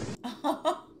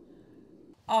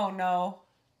 Oh no.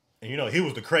 And you know, he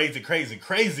was the crazy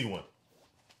one.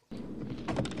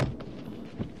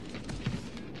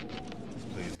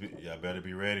 Please, y'all better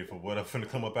be ready for what I'm finna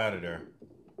come up out of there.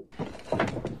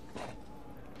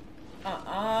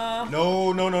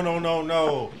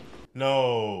 No.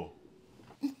 No.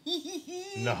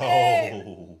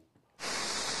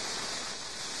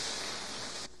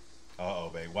 Uh-oh,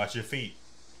 babe. Watch your feet.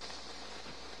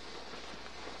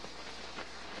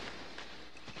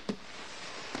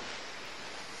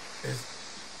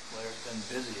 Blair's been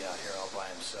busy out here all by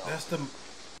himself.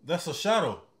 That's a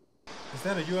shuttle. Is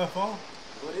that a UFO?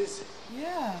 What is it?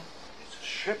 Yeah. It's a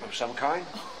ship of some kind.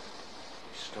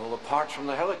 He stole the parts from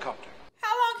the helicopter.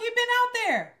 How long he been out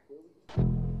there?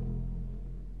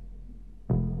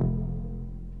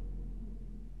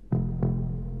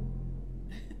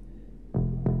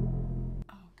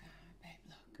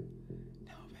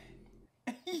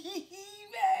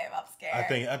 Babe, I'm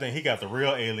scared. I think he got the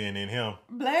real alien in him.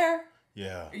 Blair?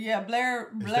 Yeah. Yeah, Blair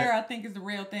I think is the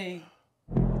real thing.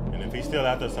 And if he's still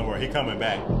out there somewhere, he coming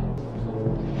back.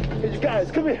 Hey, you guys,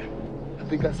 come here. I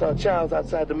think I saw Charles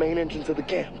outside the main entrance of the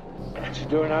camp. What's he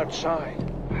doing outside?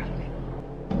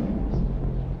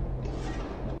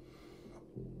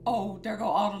 Oh, there go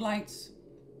all the lights.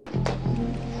 We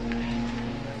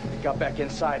got back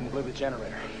inside and blew the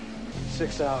generator.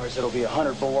 6 hours, it'll be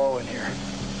 100 below in here.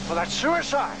 Well, that's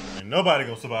suicide. And nobody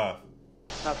gonna survive.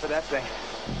 Not for that thing.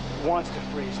 It wants to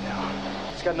freeze now.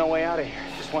 It's got no way out of here.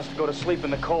 It just wants to go to sleep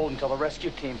in the cold until the rescue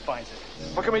team finds it.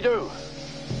 What can we do?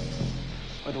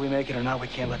 Whether we make it or not, we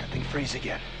can't let the thing freeze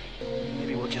again.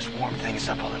 Maybe we'll just warm things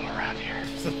up a little around here.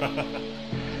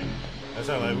 That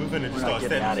sounds like we're finna just start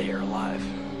getting out of here alive.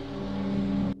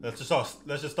 Let's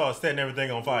just start setting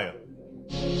everything on fire.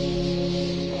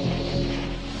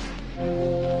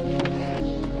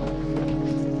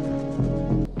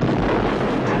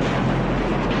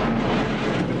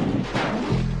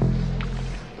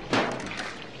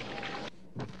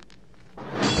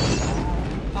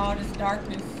 All this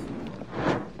darkness.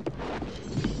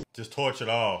 Just torch it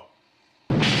all.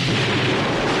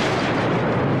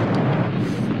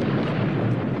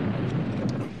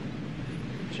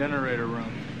 Generator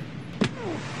room.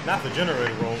 Not the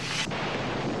generator room.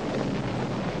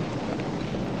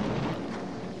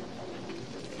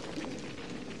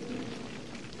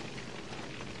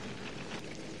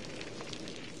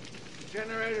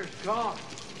 Generator's gone.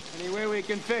 Any way we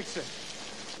can fix it?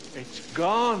 It's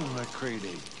gone,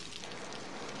 McCready.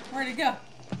 Where'd it go?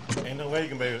 Ain't no way you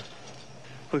can make it.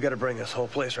 We gotta bring this whole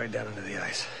place right down into the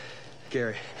ice.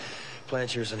 Gary,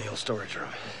 Blanchard's in the old storage room.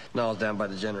 Nall's down by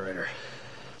the generator.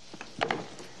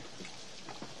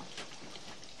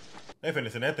 They finna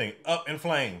send that thing up in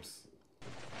flames.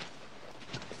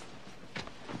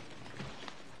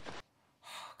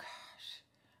 Oh gosh.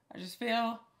 I just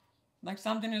feel like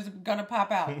something is gonna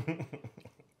pop out.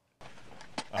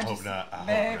 I hope not. I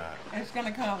babe, hope not. It's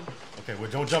gonna come. Okay, well,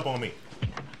 don't jump on me.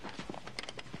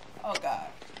 Oh God.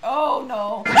 Oh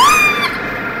no.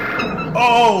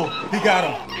 Oh, he got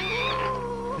him.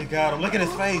 He got him. Look at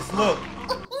his face. Look.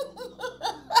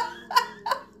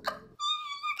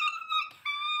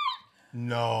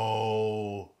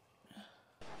 No.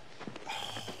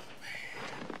 Oh,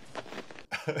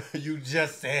 man. You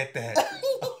just said that.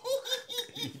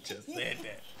 You just said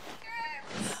that.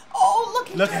 Oh,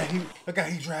 Look how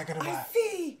he dragging him I out.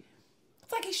 see.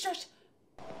 It's like he stretched.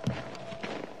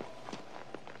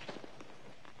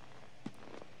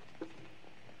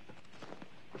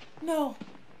 No.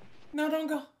 No, don't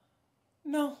go.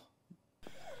 No.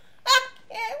 I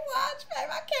can't watch, babe.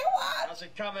 I can't watch. How's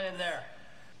it coming in there?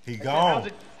 He gone.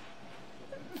 Babe.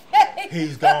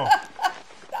 He's gone.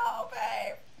 No,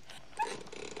 babe.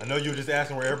 I know you were just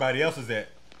asking where everybody else is at.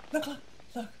 Look.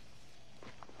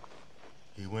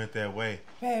 He went that way.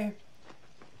 Babe.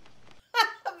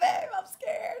 Babe, I'm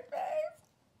scared, babe.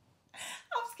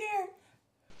 I'm scared.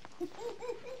 I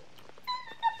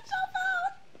gotta jump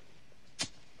out.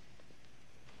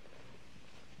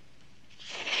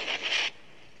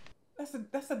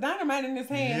 That's a dynamite in his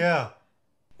hand. Yeah.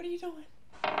 What are you doing?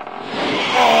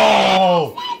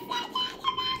 Oh!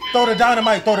 Throw the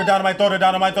dynamite, throw the dynamite, throw the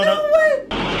dynamite, throw the... No way!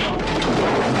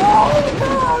 Oh,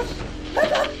 gosh!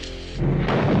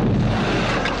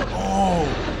 Oh!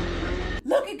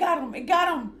 Look, it got him. It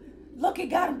got him. Look, it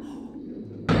got him.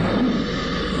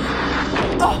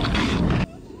 Oh.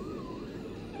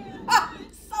 Ah,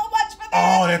 so much for that.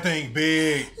 Oh, that thing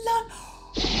big. Look.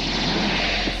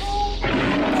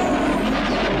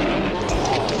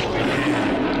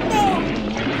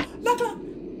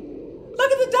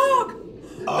 Look at the dog.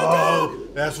 Oh,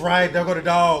 that's right. There go the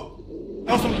dog.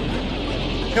 Oh,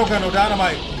 he don't got no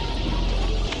dynamite.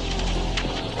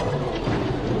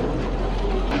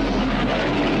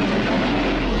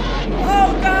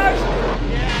 Oh, gosh.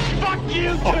 Yeah, fuck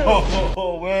you too.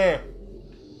 Oh, where?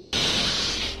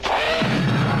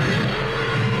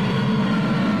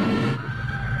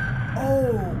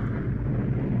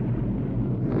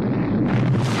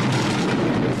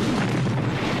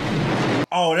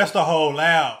 Oh, that's the whole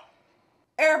lab.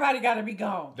 Everybody got to be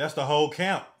gone. That's the whole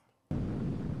camp.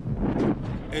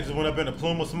 It just went up in a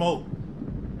plume of smoke.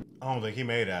 I don't think he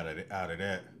made it out of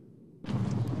that.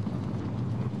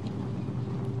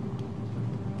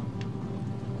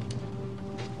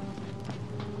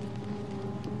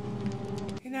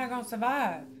 He's not gonna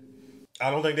survive. I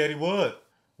don't think that he would.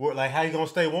 Like, how you gonna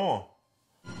stay warm?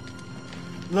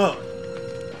 Look.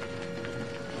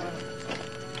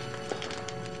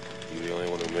 You the only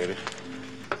one who made it?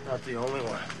 Not the only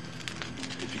one.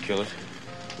 Did you kill it?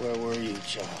 Where were you,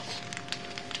 Charles?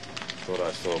 Thought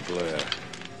I saw Blair.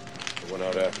 I went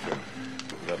out after him.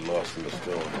 Got lost in the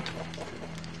storm.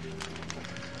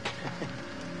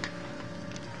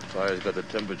 Fire's got the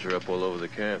temperature up all over the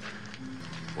camp.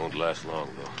 Won't last long,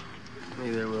 though.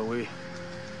 Neither will we.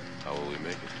 How will we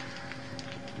make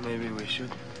it? Maybe we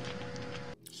should.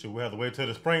 Should we have to wait till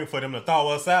the spring for them to thaw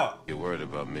us out? You're worried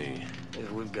about me.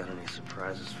 If we've got any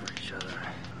surprises for each other,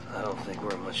 I don't think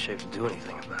we're in much shape to do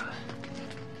anything about it.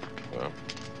 Well,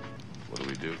 what do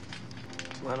we do?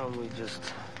 Why don't we just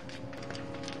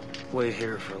wait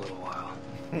here for a little while?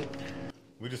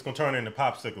 We're just gonna turn into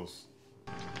popsicles.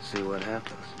 See what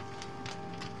happens.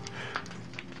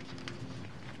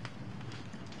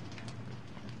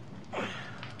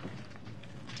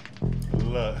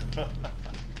 Look.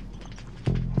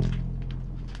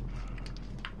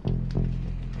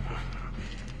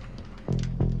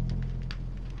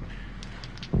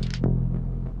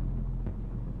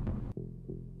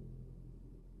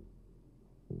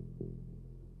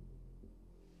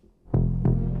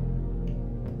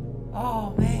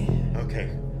 Oh, man.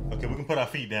 Okay, we can put our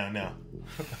feet down now.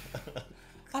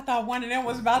 I thought one of them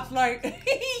was about to like...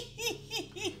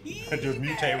 Just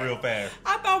mutate real fast.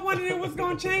 I thought one of them was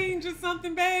going to change or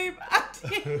something, babe.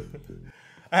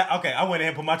 Okay, I went ahead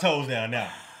and put my toes down now.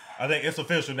 I think it's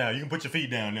official now. You can put your feet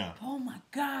down now. Oh, my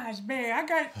gosh, babe. I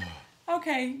got...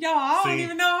 Okay, y'all, I don't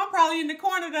even know. I'm probably in the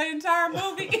corner the entire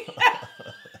movie.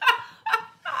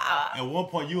 At one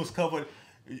point, you was covered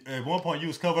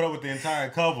up with the entire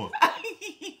cover.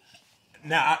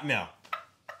 Now,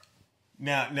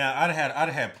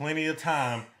 I'd had plenty of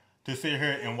time to sit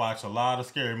here and watch a lot of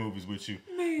scary movies with you.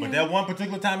 Man. But that one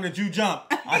particular time that you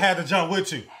jumped, I had to jump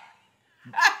with you.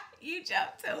 You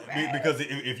jumped too, man. Because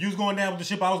if you was going down with the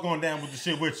ship, I was going down with the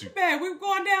ship with you. Man, we were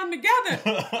going down together,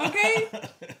 okay?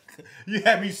 You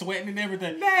had me sweating and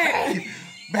everything. Man.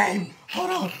 Babe,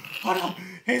 hold on.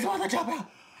 He's about to jump out.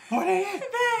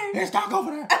 He's stuck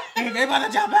over there. He's about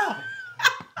to jump out.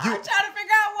 I'm trying to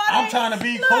figure out why I'm trying to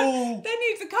be cool. They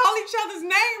need to call each other's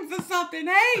names or something.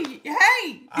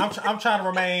 Hey. I'm trying to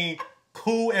remain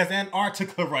cool as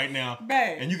Antarctica right now.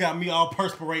 Babe. And you got me all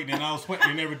perspirating and all sweating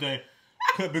and everything.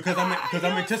 Because I'm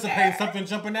anticipating something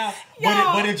jumping out.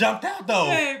 But it jumped out though.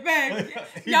 Babe.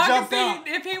 Y'all can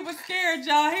see if he was scared,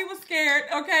 y'all. He was scared.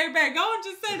 Okay, babe. Go and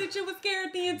just say that you were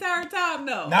scared the entire time,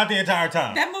 though. Not the entire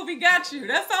time. That movie got you.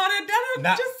 That's all that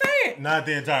done. Just say it. Not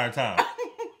the entire time.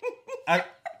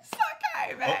 It's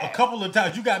okay, babe. A couple of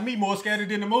times you got me more scared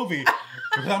than the movie.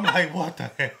 Because I'm like, what the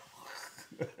hell?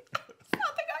 Something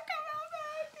gonna come out,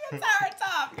 man. The entire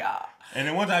time, y'all. And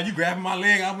then one time you grabbing my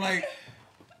leg, I'm like,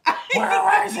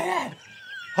 where is it at?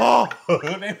 Oh,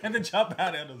 they had to jump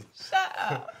out at us. Shut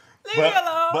up. Leave me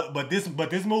alone. But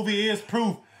this movie is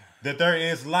proof that there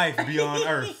is life beyond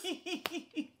Earth.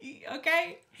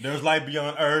 Okay. There's life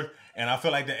beyond Earth, and I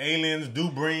feel like the aliens do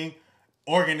bring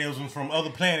organisms from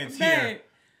other planets here.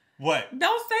 What?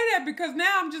 Don't say that, because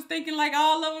now I'm just thinking like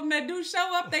all of them that do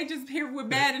show up, they just here with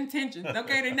bad intentions.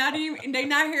 Okay, they not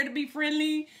here to be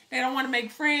friendly. They don't want to make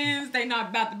friends. They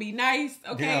not about to be nice.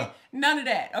 Okay, yeah. None of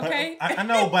that. Okay, I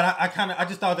know, but I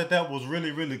just thought that was really,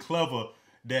 really clever.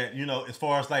 That, you know, as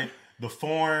far as like the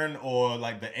foreign or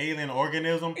like the alien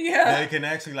organism, that it can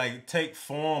actually like take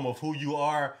form of who you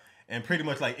are and pretty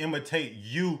much like imitate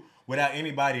you without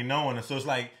anybody knowing. And so it's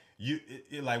like,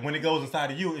 like when it goes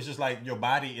inside of you, it's just like your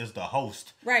body is the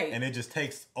host, right? And it just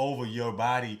takes over your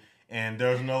body, and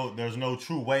there's no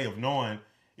true way of knowing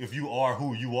if you are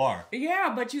who you are.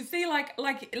 Yeah, but you see, like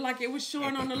it was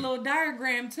showing on the little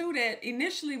diagram too, that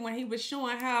initially when he was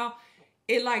showing how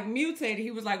it like mutated,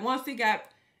 he was like, once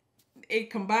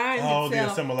it combined itself, the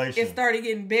assimilation, it started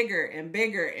getting bigger and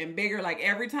bigger and bigger. Like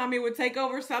every time it would take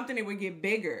over something, it would get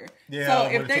bigger. Yeah, so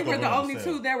if they were the only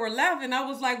two that were left, and I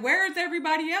was like, where is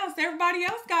everybody else? Everybody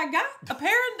else got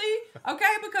apparently.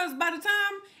 Okay, because by the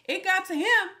time it got to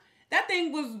him, that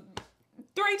thing was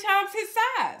 3 times his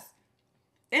size.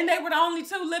 And they were the only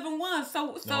 2 living ones.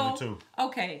 So only 2.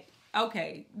 Okay.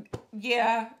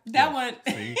 Yeah, that one.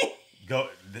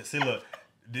 See, look,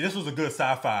 this was a good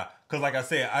sci-fi. Because like I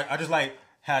said, I just like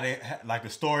how they like the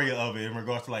story of it in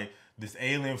regards to like this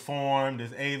alien form,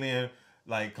 this alien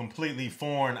like completely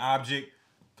foreign object,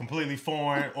 completely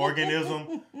foreign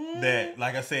organism that,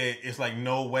 like I said, it's like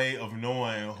no way of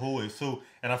knowing who is who.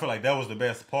 And I feel like that was the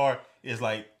best part. Is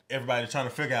like everybody trying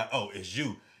to figure out, oh, it's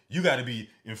you. You got to be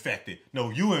infected. No,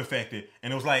 you infected.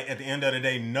 And it was like, at the end of the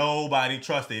day, nobody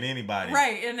trusted anybody.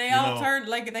 Right. And they all turned,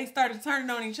 like, they started turning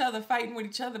on each other, fighting with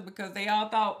each other because they all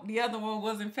thought the other one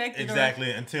was infected.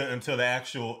 Exactly. Until the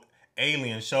actual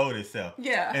alien showed itself.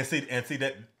 Yeah. And see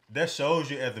that shows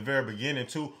you at the very beginning,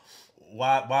 too,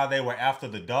 why they were after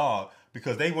the dog.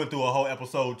 Because they went through a whole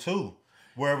episode, too.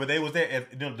 Wherever they was there,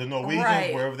 at the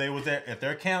Norwegians, wherever they was there at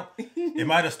their camp, it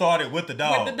might have started with the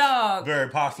dog. With the dog. Very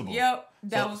possible. Yep.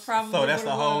 That was probably so that's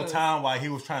the whole time why he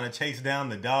was trying to chase down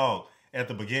the dog at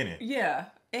the beginning. Yeah.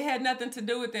 It had nothing to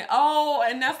do with it. Oh,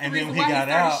 and that's the reason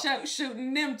why he started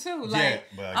shooting them too. Like,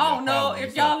 no,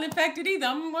 if y'all infected either,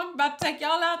 I'm about to take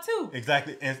y'all out too.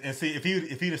 Exactly. And see, if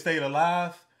he'd have stayed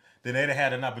alive, then they'd have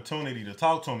had an opportunity to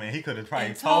talk to him, and he could have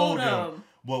probably told them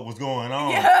what was going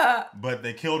on. Yeah. But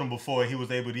they killed him before he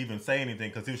was able to even say anything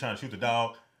because he was trying to shoot the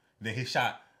dog. Then he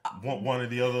shot one of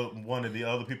the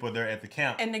other people there at the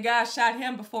camp. And the guy shot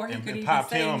him before he could even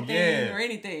say anything or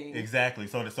anything. Exactly.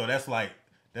 So that's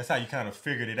how you kind of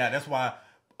figured it out. That's why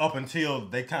up until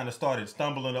they kind of started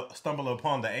stumbling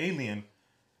upon the alien,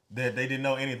 that they didn't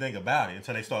know anything about it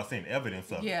until they started seeing evidence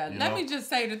of it. Yeah, let me just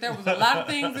say that there was a lot of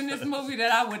things in this movie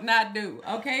that I would not do.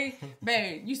 Okay,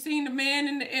 babe, you seen the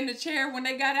man in the chair when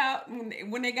they got out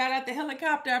the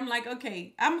helicopter? I'm like,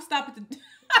 okay, I'm gonna stop at the.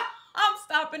 I'm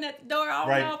stopping at the door. I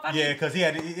don't know if I yeah, because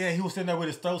he was sitting there with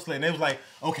his throat slit, and they was like,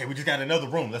 okay, we just got another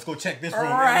room. Let's go check this room.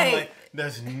 Right. And I'm like,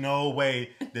 there's no way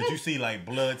that you see like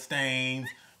blood stains,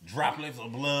 droplets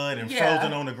of blood, and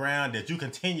frozen on the ground that you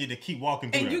continue to keep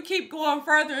walking through. And you keep going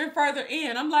further and further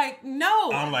in. I'm like,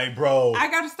 no. I'm like, bro,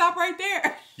 I gotta stop right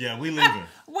there. Yeah, we leaving.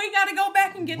 We gotta go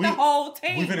back and get the whole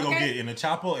team. We finna go get in the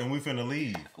chopper and we finna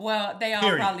leave. Well, they all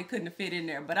probably couldn't have fit in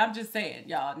there, but I'm just saying,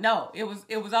 y'all. No, it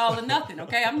was all or nothing.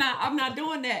 Okay, I'm not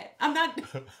doing that. I'm not.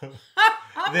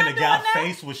 Then the guy's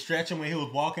face was stretching when he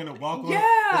was walking. Yeah,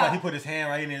 it was like he put his hand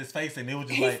right in his face, and it was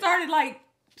just he started like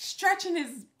stretching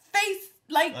his face.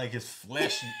 Like his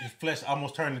flesh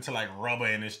almost turned into like rubber,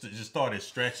 and it just started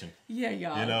stretching. Yeah,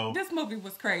 y'all. You know, this movie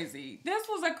was crazy. This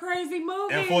was a crazy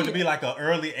movie. And for it to be like an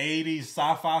early '80s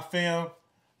sci-fi film,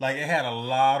 like it had a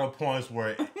lot of points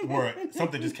where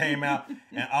something just came out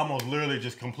and almost literally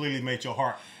just completely made your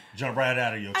heart jump right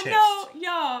out of your chest. I know,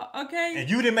 y'all. Okay. And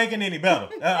you didn't make it any better.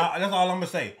 That's all I'm gonna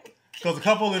say. Because a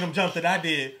couple of them jumps that I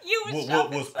did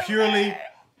was purely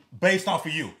based off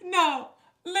of you. No.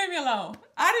 Leave me alone.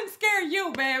 I didn't scare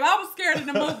you, babe. I was scared in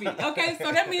the movie. Okay,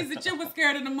 so that means that you were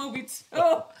scared in the movie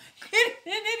too. It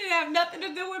didn't have nothing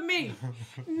to do with me.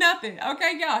 Nothing.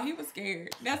 Okay, y'all. He was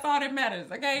scared. That's all that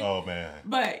matters. Okay. Oh man.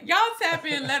 But y'all tap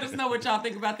in. Let us know what y'all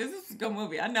think about this. This is a good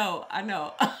movie. I know.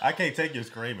 I can't take you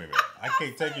screaming, man. I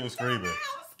can't take you screaming.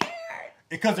 I'm scared.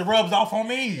 Because it rubs off on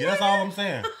me. That's all I'm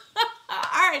saying.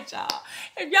 All right, y'all.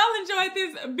 If y'all enjoyed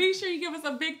this, be sure you give us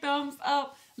a big thumbs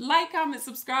up. Like, comment,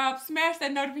 subscribe, smash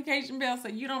that notification bell so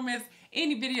you don't miss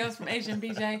any videos from Asian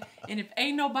BJ. And if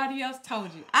ain't nobody else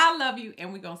told you, I love you.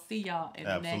 And we're going to see y'all in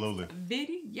the next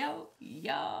video.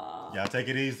 Y'all take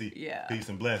it easy. Yeah. Peace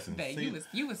and blessings. Babe,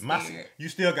 you was scared. You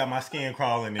still got my skin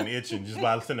crawling and itching just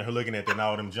by sitting here looking at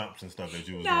all them jumps and stuff that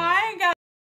you was doing. I ain't got